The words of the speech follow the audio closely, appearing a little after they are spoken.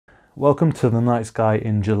welcome to the night sky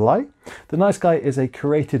in July. The night sky is a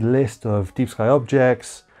curated list of deep sky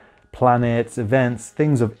objects, planets, events,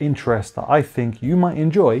 things of interest that I think you might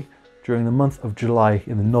enjoy during the month of July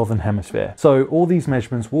in the Northern Hemisphere. So all these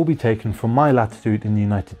measurements will be taken from my latitude in the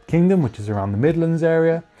United Kingdom, which is around the Midlands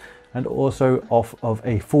area, and also off of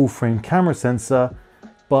a full frame camera sensor,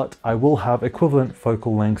 but I will have equivalent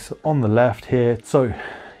focal lengths on the left here, so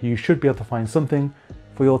you should be able to find something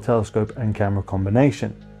for your telescope and camera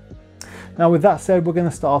combination. Now with that said, we're going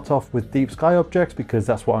to start off with deep sky objects because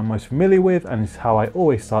that's what I'm most familiar with and it's how I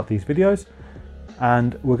always start these videos.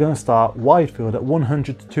 And we're going to start wide field at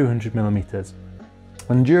 100 to 200 millimeters.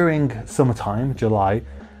 And during summertime, July,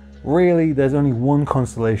 really there's only one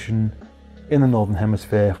constellation in the Northern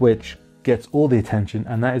Hemisphere which gets all the attention,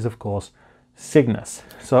 and that is of course Cygnus.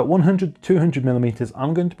 So at 100 to 200 millimeters,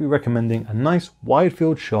 I'm going to be recommending a nice wide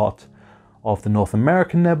field shot of the North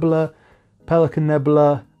American Nebula, Pelican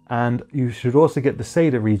Nebula, and you should also get the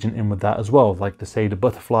Seda region in with that as well, like the Seda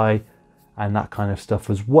butterfly and that kind of stuff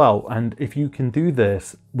as well. And if you can do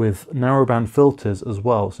this with narrowband filters as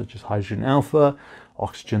well, such as hydrogen alpha,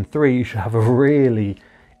 oxygen 3, you should have a really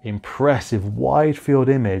impressive wide field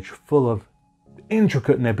image full of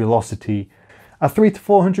intricate nebulosity. At 300 to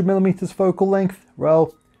 400 millimeters focal length,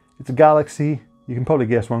 well, it's a galaxy. You can probably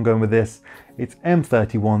guess where I'm going with this. It's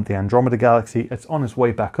M31, the Andromeda Galaxy. It's on its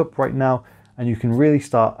way back up right now, and you can really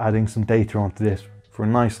start adding some data onto this for a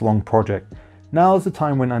nice long project. Now is the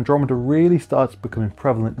time when Andromeda really starts becoming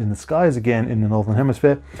prevalent in the skies again in the Northern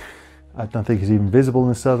Hemisphere. I don't think it's even visible in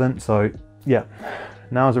the Southern, so yeah,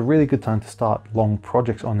 now is a really good time to start long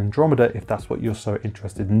projects on Andromeda if that's what you're so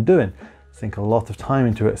interested in doing. Sink a lot of time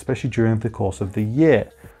into it, especially during the course of the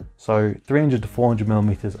year. So 300 to 400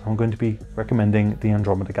 millimeters, I'm going to be recommending the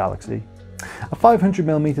Andromeda Galaxy. At 500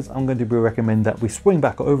 millimeters, I'm going to be recommending that we swing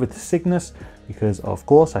back over to Cygnus because of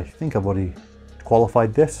course, I think I've already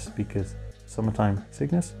qualified this because summertime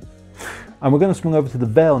Cygnus. And we're going to swing over to the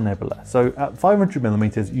Veil Nebula. So at 500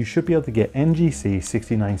 millimeters, you should be able to get NGC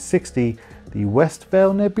 6960, the West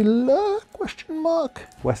Veil Nebula,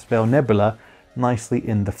 West Veil Nebula, nicely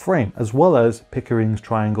in the frame, as well as Pickering's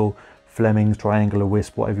Triangle, Fleming's Triangular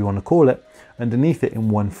Wisp, whatever you want to call it, underneath it in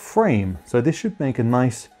one frame. So this should make a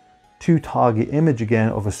nice two target image again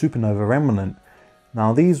of a supernova remnant.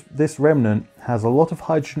 Now this remnant has a lot of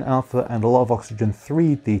hydrogen alpha and a lot of oxygen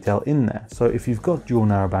 3 detail in there. So if you've got dual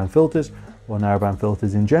narrowband filters or narrowband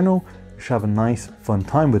filters in general, you should have a nice fun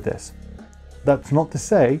time with this. That's not to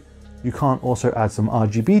say you can't also add some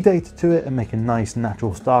RGB data to it and make a nice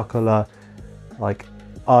natural star color like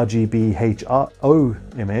RGB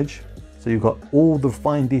HRO image. So you've got all the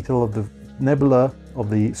fine detail of the nebula of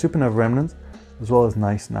the supernova remnants as well as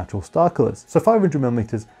nice natural star colors. So 500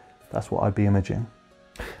 millimeters, that's what I'd be imaging.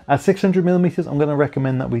 At 600 millimeters, I'm going to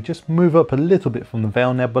recommend that we just move up a little bit from the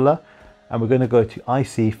Veil Nebula and we're going to go to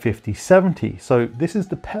IC 5070. So this is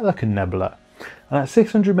the Pelican Nebula. And at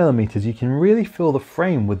 600 millimeters, you can really fill the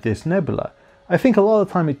frame with this nebula. I think a lot of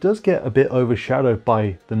the time it does get a bit overshadowed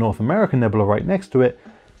by the North American Nebula right next to it.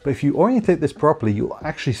 But if you orientate this properly, you'll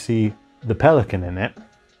actually see the Pelican in it.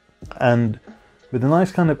 And with a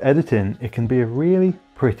nice kind of editing, it can be a really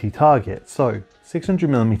pretty target. So 600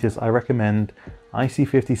 millimeters, I recommend IC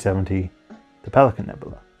 5070, the Pelican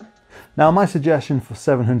Nebula. Now my suggestion for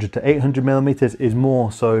 700 to 800 millimeters is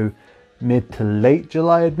more so mid to late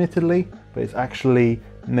July admittedly, but it's actually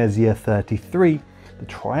Messier 33, the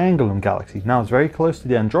Triangulum Galaxy. Now it's very close to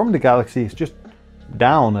the Andromeda Galaxy, it's just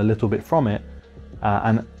down a little bit from it.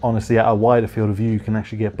 And honestly, at a wider field of view, you can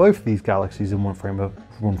actually get both of these galaxies in one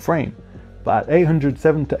frame. But at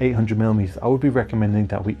 700 to 800 millimeters, I would be recommending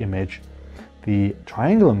that we image the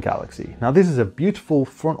Triangulum Galaxy. Now this is a beautiful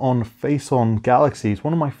front-on, face-on galaxy. It's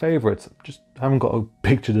one of my favorites. Just haven't got a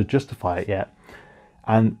picture to justify it yet.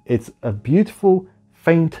 And it's a beautiful,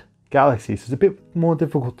 faint galaxy. So it's a bit more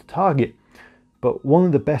difficult to target. But one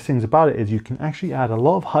of the best things about it is you can actually add a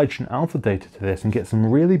lot of hydrogen alpha data to this and get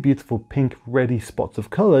some really beautiful pink, reddy spots of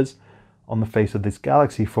colors on the face of this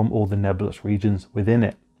galaxy from all the nebulous regions within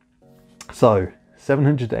it. So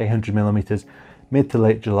 700 to 800 millimeters, mid to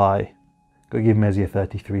late July, go give Messier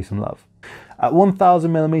 33 some love. At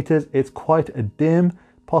 1000 millimeters, it's quite a dim,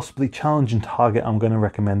 possibly challenging target. I'm going to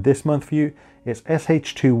recommend this month for you. It's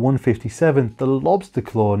SH2 157, the Lobster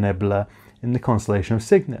Claw Nebula in the constellation of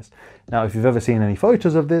Cygnus. Now, if you've ever seen any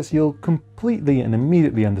photos of this, you'll completely and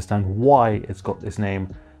immediately understand why it's got this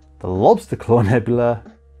name. The Lobster Claw Nebula,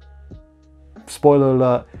 spoiler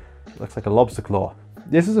alert, looks like a lobster claw.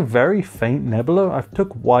 This is a very faint nebula. I've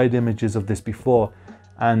took wide images of this before,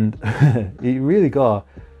 and you really got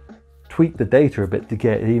tweak the data a bit to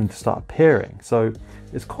get it even to start appearing. So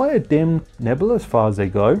it's quite a dim nebula as far as they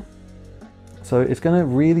go. So it's going to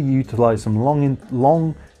really utilize some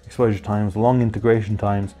long exposure times, long integration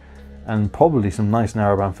times, and probably some nice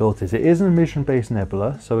narrowband filters. It is an emission-based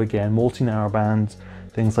nebula, so again, multi-narrowbands,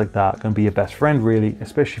 things like that, are going to be your best friend really,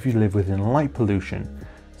 especially if you live within light pollution.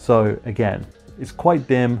 So again, it's quite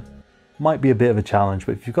dim, might be a bit of a challenge,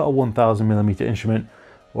 but if you've got a 1000mm instrument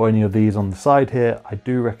or any of these on the side here, I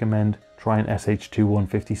do recommend trying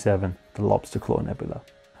SH2157, the Lobster Claw Nebula.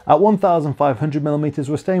 At 1500mm,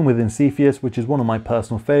 we're staying within Cepheus, which is one of my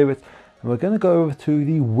personal favorites, and we're going to go over to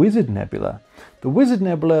the Wizard Nebula. The Wizard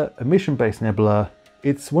Nebula, emission-based nebula,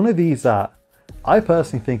 it's one of these that I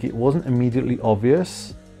personally think it wasn't immediately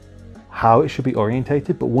obvious how it should be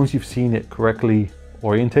orientated, but once you've seen it correctly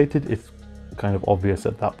orientated, it's kind of obvious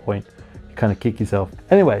at that point. You kind of kick yourself.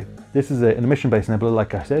 Anyway, this is an emission-based nebula,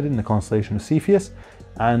 like I said, in the constellation of Cepheus,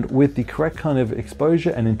 and with the correct kind of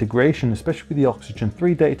exposure and integration, especially with the Oxygen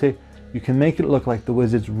 3 data, you can make it look like the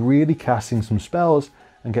Wizard's really casting some spells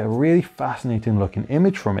and get a really fascinating looking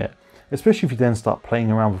image from it. Especially if you then start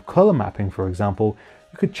playing around with color mapping, for example,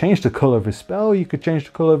 you could change the color of his spell, you could change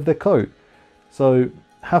the color of their coat. So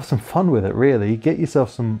have some fun with it really, get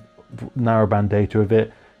yourself some narrowband data of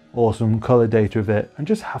it, or some color data of it, and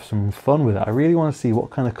just have some fun with it. I really want to see what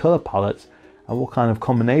kind of color palettes and what kind of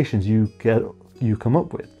combinations you come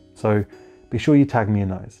up with. So be sure you tag me in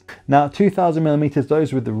those. Now 2000mm,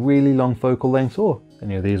 those with the really long focal lengths, or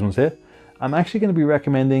any of these ones here, I'm actually going to be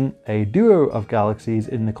recommending a duo of galaxies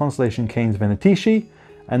in the constellation Canes Venatici,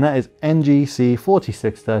 and that is NGC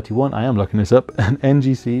 4631, I am looking this up, and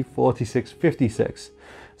NGC 4656.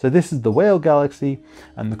 So this is the Whale Galaxy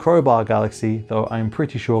and the Crowbar Galaxy, though I'm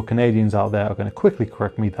pretty sure Canadians out there are going to quickly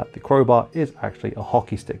correct me that the Crowbar is actually a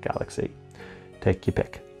hockey stick galaxy. Take your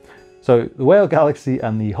pick. So the Whale Galaxy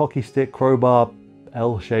and the hockey stick Crowbar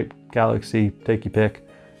L-shaped galaxy, take your pick,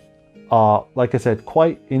 are, like I said,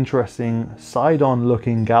 quite interesting side-on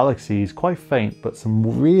looking galaxies, quite faint, but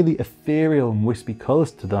some really ethereal and wispy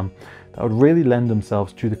colors to them that would really lend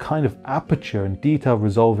themselves to the kind of aperture and detail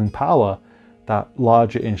resolving power that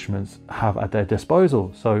larger instruments have at their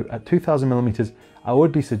disposal. So at 2000mm, I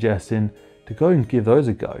would be suggesting to go and give those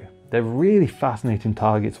a go. They're really fascinating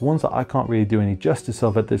targets, ones that I can't really do any justice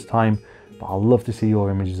of at this time, but I'll love to see your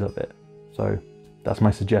images of it. So that's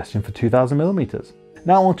my suggestion for 2000mm.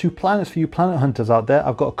 Now on to planets for you planet hunters out there.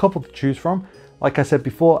 I've got a couple to choose from. Like I said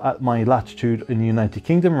before, at my latitude in the United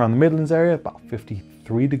Kingdom, around the Midlands area, about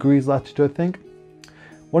 53 degrees latitude, I think.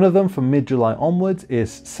 One of them from mid-July onwards is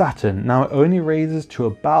Saturn. Now it only raises to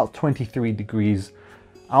about 23 degrees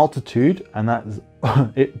altitude, and that is,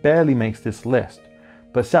 it barely makes this list.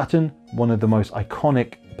 But Saturn, one of the most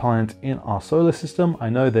iconic planets in our solar system. I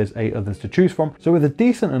know there's 8 others to choose from. So with a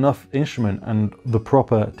decent enough instrument and the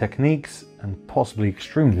proper techniques and possibly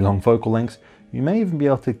extremely long focal lengths, you may even be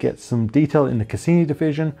able to get some detail in the Cassini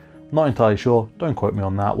division. Not entirely sure, don't quote me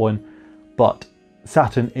on that one, but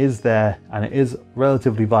Saturn is there and it is a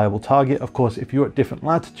relatively viable target. Of course, if you're at different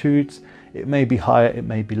latitudes, it may be higher, it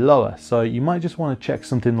may be lower. So you might just want to check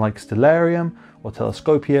something like Stellarium or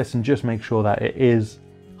Telescopius and just make sure that it is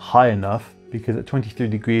high enough, because at 23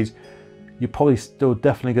 degrees, you're probably still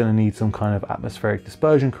definitely going to need some kind of atmospheric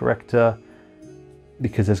dispersion corrector,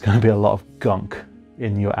 because there's going to be a lot of gunk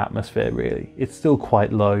in your atmosphere really. It's still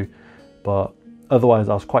quite low, but otherwise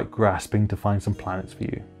I was quite grasping to find some planets for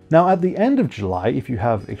you. Now at the end of July, if you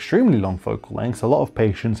have extremely long focal lengths, a lot of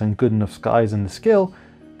patience and good enough skies and the skill,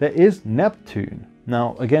 there is Neptune.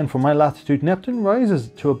 Now again, from my latitude, Neptune rises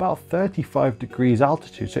to about 35 degrees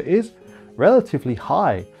altitude, so it is relatively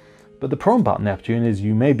high. But the problem about Neptune is,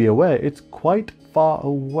 you may be aware, it's quite far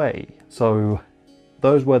away. So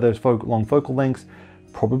those where there's long focal lengths,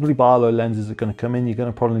 probably Barlow lenses are going to come in. You're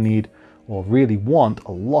going to probably need, or really want,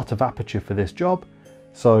 a lot of aperture for this job.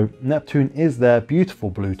 So Neptune is there, beautiful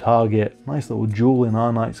blue target, nice little jewel in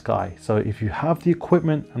our night sky. So if you have the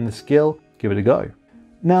equipment and the skill, give it a go.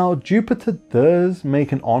 Now Jupiter does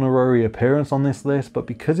make an honorary appearance on this list, but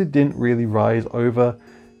because it didn't really rise over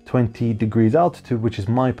 20 degrees altitude, which is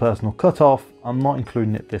my personal cutoff, I'm not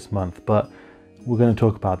including it this month, but we're going to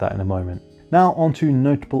talk about that in a moment. Now on to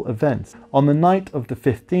notable events. On the night of the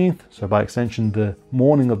 15th, so by extension the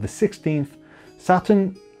morning of the 16th,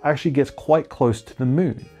 Saturn actually gets quite close to the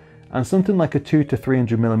moon, and something like a 200 to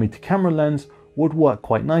 300mm camera lens would work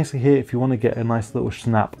quite nicely here if you want to get a nice little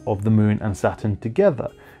snap of the moon and Saturn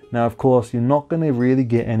together. Now of course you're not going to really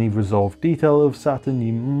get any resolved detail of Saturn.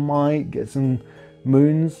 You might get some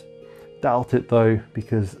moons, doubt it though,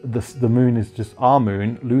 because the moon is just, our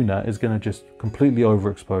moon, Luna, is going to just completely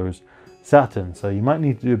overexpose Saturn, so you might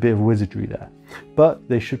need to do a bit of wizardry there, but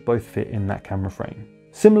they should both fit in that camera frame.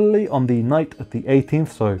 Similarly, on the night of the 18th,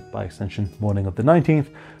 so by extension morning of the 19th,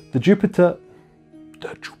 the Jupiter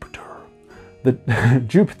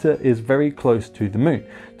is very close to the moon,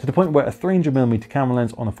 to the point where a 300mm camera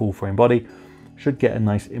lens on a full frame body should get a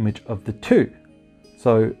nice image of the two.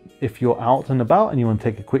 So if you're out and about and you want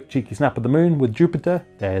to take a quick cheeky snap of the moon with Jupiter,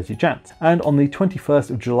 there's your chance. And on the 21st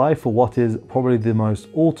of July, for what is probably the most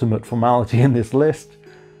ultimate formality in this list,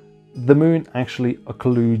 the moon actually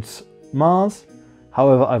occludes Mars.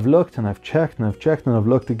 However, I've looked and I've checked and I've checked and I've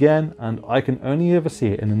looked again, and I can only ever see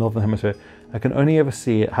it in the Northern Hemisphere. I can only ever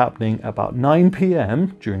see it happening about 9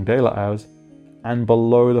 PM during daylight hours and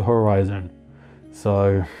below the horizon.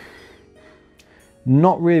 So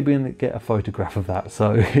not really being able to get a photograph of that.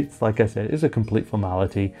 So it's, like I said, it's a complete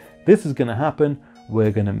formality. This is going to happen.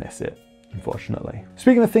 We're going to miss it, unfortunately.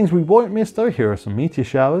 Speaking of things we won't miss though, here are some meteor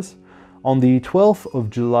showers. On the 12th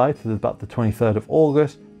of July to about the 23rd of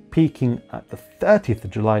August, peaking at the 30th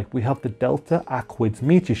of July, we have the Delta Aquarids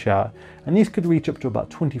meteor shower, and these could reach up to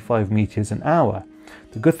about 25 meteors an hour.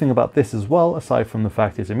 The good thing about this as well, aside from the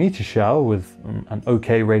fact it's a meteor shower with an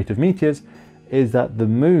okay rate of meteors, is that the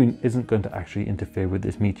moon isn't going to actually interfere with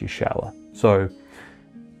this meteor shower. So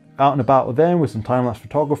out and about with them with some time-lapse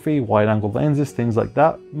photography, wide-angle lenses, things like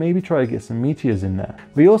that, maybe try to get some meteors in there.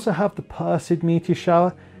 We also have the Perseid meteor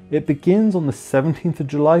shower. It begins on the 17th of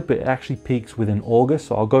July, but it actually peaks within August.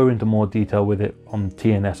 So I'll go into more detail with it on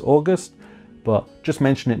TNS August, but just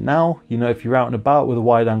mention it now. You know, if you're out and about with a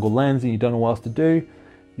wide-angle lens and you don't know what else to do,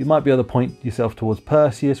 you might be able to point yourself towards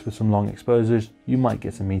Perseus with some long exposures. You might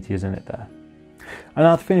get some meteors in it there. And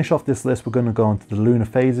now to finish off this list, we're going to go on to the lunar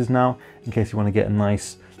phases now, in case you want to get a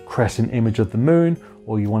nice crescent image of the moon,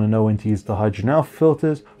 or you want to know when to use the hydrogen alpha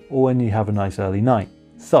filters, or when you have a nice early night.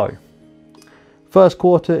 So, first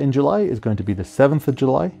quarter in July is going to be the 7th of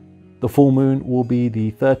July. The full moon will be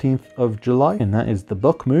the 13th of July, and that is the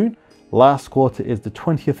buck moon. Last quarter is the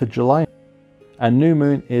 20th of July, and new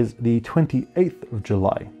moon is the 28th of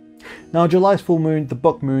July. Now, July's full moon, the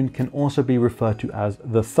buck moon, can also be referred to as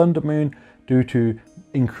the thunder moon, due to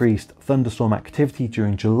increased thunderstorm activity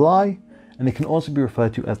during July, and it can also be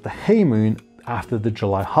referred to as the hay moon after the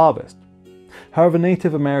July harvest. However,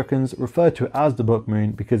 Native Americans refer to it as the buck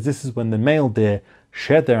moon because this is when the male deer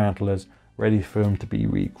shed their antlers, ready for them to be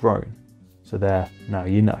regrown. So there, now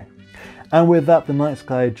you know. And with that, the night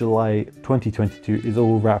sky July 2022 is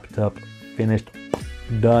all wrapped up, finished,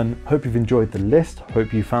 done. Hope you've enjoyed the list.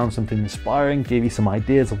 Hope you found something inspiring, gave you some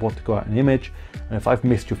ideas of what to go out and image. And if I've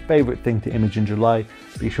missed your favorite thing to image in July,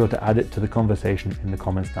 be sure to add it to the conversation in the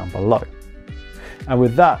comments down below. And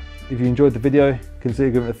with that, if you enjoyed the video, consider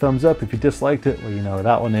giving it a thumbs up. If you disliked it, well, you know where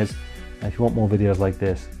that one is. And if you want more videos like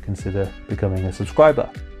this, consider becoming a subscriber.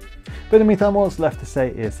 But in the meantime, all that's left to say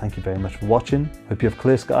is thank you very much for watching. Hope you have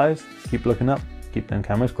clear skies, keep looking up, keep them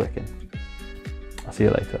cameras clicking. I'll see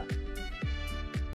you later.